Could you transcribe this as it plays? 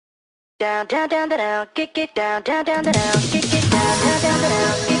down, down, down, down, kick it down, down, down, down, kick it down, down, down,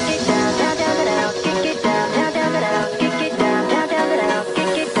 down, kick it down, down, down, down, kick it down, down, down, down, kick it down, down, down, down,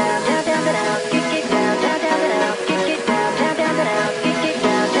 kick it down, down, down, down, kick it down, down, down, down, kick it down, down, down, down, kick it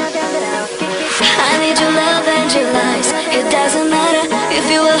down, down, down, down, kick it down. I need your love and your lies. It doesn't matter if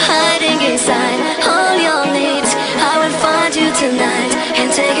you were hiding inside all your needs. I will find you tonight and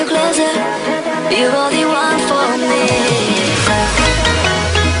take you closer. You're all the one for me.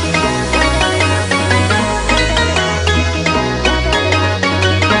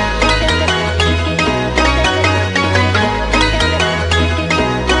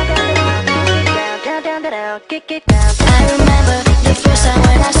 I remember the first time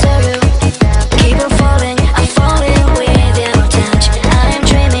when I saw you. Keep on falling, I'm falling with your touch. I am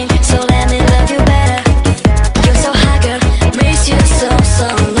dreaming, so let me love you better. You're so hot, girl, miss you so, so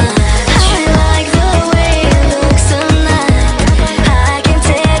much. I like the way you look tonight. I can't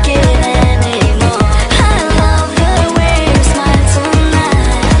take it anymore. I love the way you smile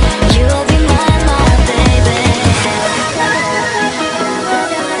tonight. You'll be mine, my baby.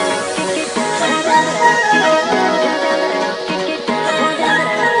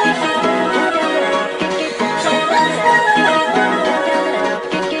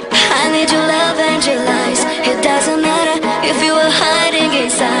 I need your love and your lies. It doesn't matter if you were hiding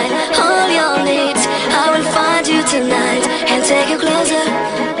inside all your needs. I will find you tonight and take you closer.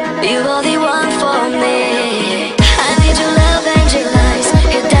 You're all the one for me. I need your love and your lies.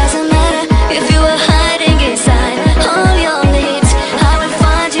 It doesn't matter if you were hiding inside all your needs. I will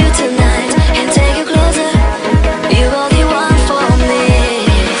find you tonight and take you closer. You're all the one for me.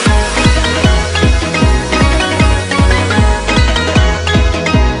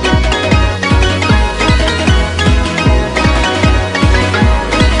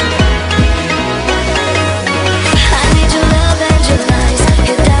 I need your love and your lies.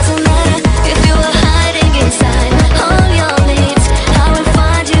 It doesn't matter if you were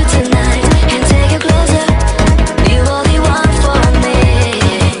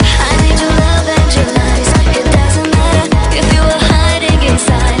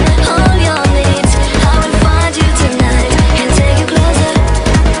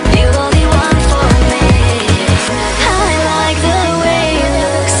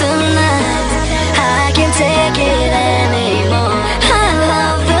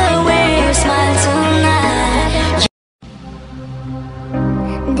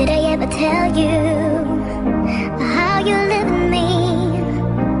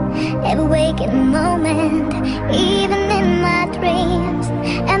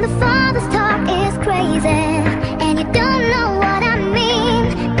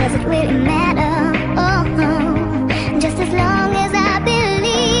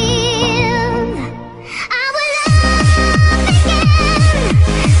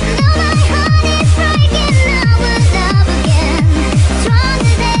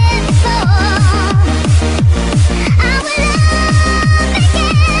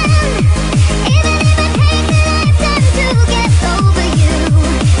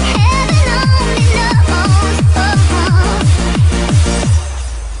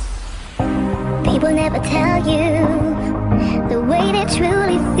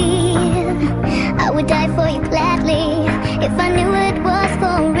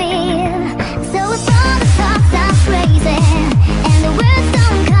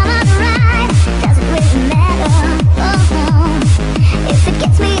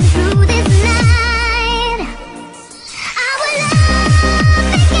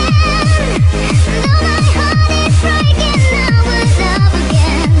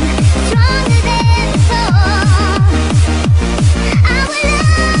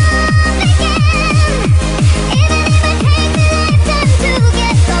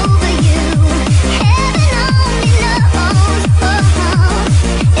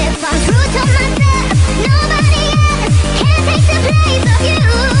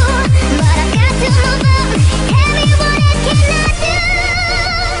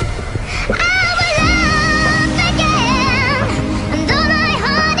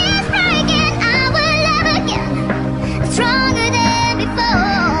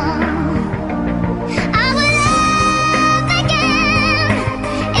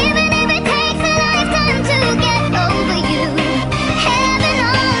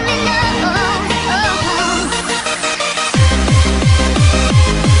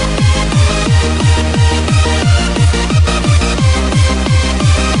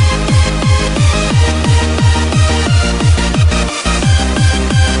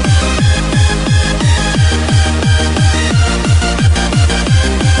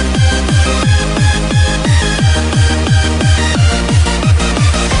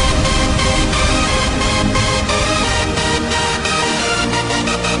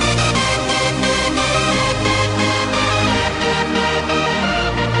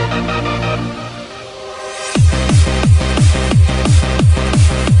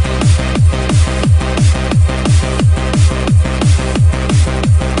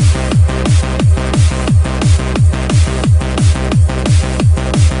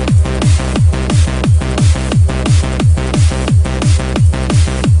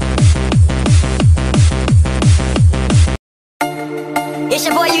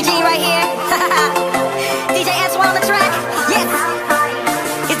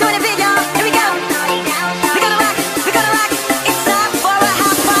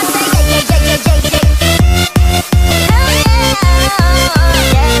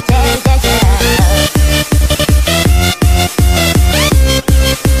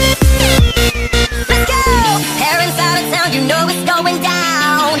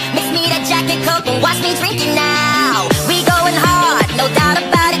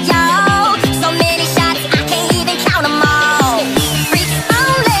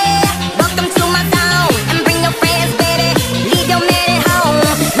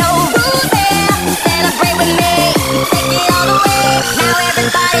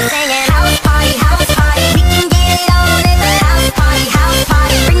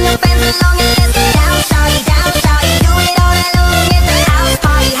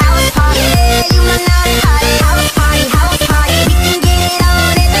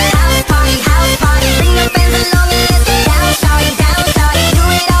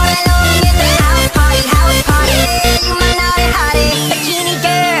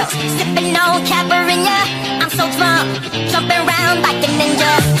jumping around like a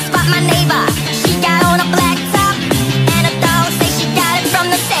ninja. Spot my neighbor, she got on a black top, and a dog say she got it from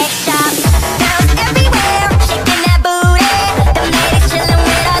the sex shop. Girls everywhere, shaking that booty. The ladies chilling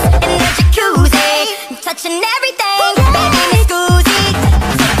with us in the jacuzzi, touching everything, baby Miss Guzzi.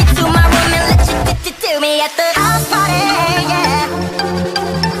 Take you to my room and let you do me at the house party, yeah.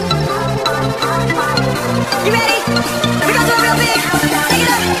 You ready? We gon' do it real big. Take it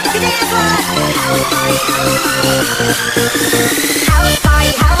up, you dance for us. House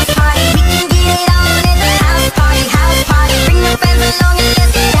party, house party. We can get it on in the house party, house party. Bring your friends along and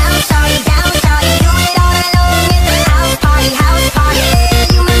let's get down, shawty, down, shawty. Do it all alone in the house party, house party.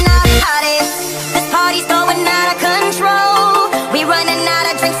 Yeah, you might not party. This party's going out of control. We running out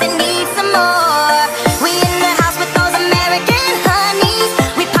of drinks and need some more. We in the house with those American honeys.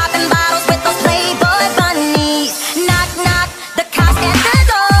 We popping bottles with those Playboy bunnies. Knock, knock, the cops at the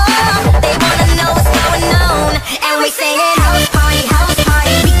door. They wanna know what's going on, and we singing house party, house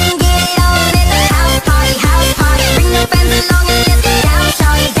party. We can get it on in the house party, house party. Bring your friends along and let's get down,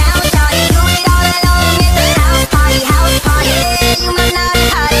 shawty, down, shawty. Do it all alone in the house party, house party. Yeah, you might not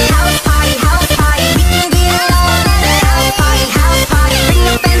party, house party, house party. We can get it on in the house party, house party. Bring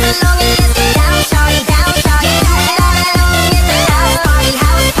your friends along and let's get down, shawty, down, shawty. Do it all alone in the house party,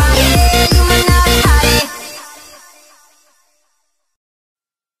 house party. Yeah, you might not party.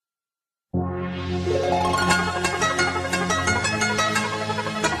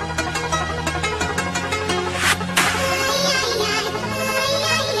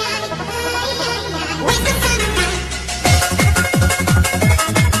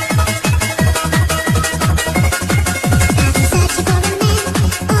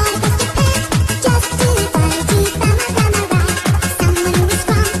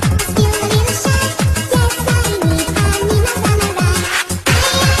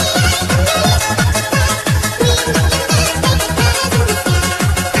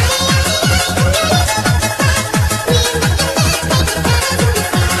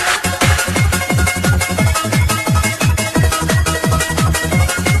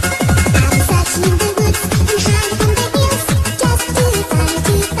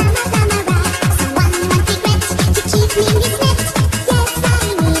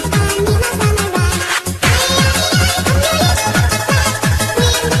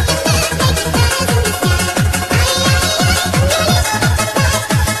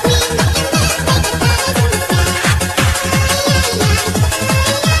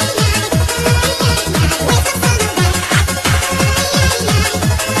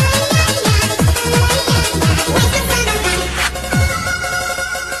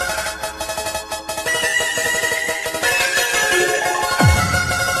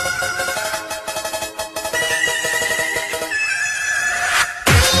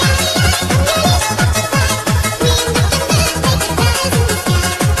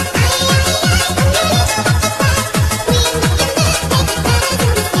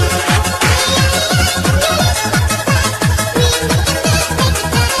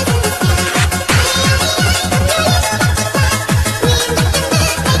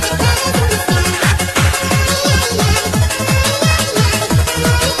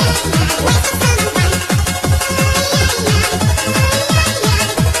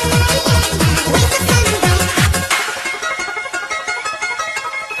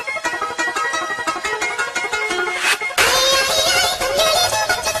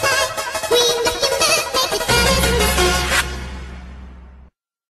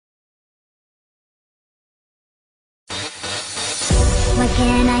 What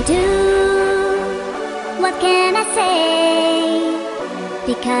can I do? What can I say?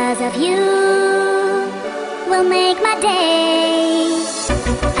 Because of you will make my day.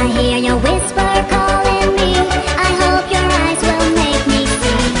 I hear your whisper calling me. I hope your eyes will make me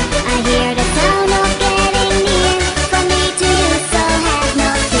see. I hear the sound of getting near. For me to do so, have no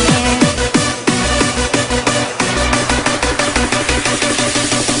fear.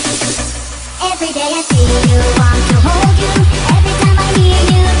 Every day I see you, want to hold you.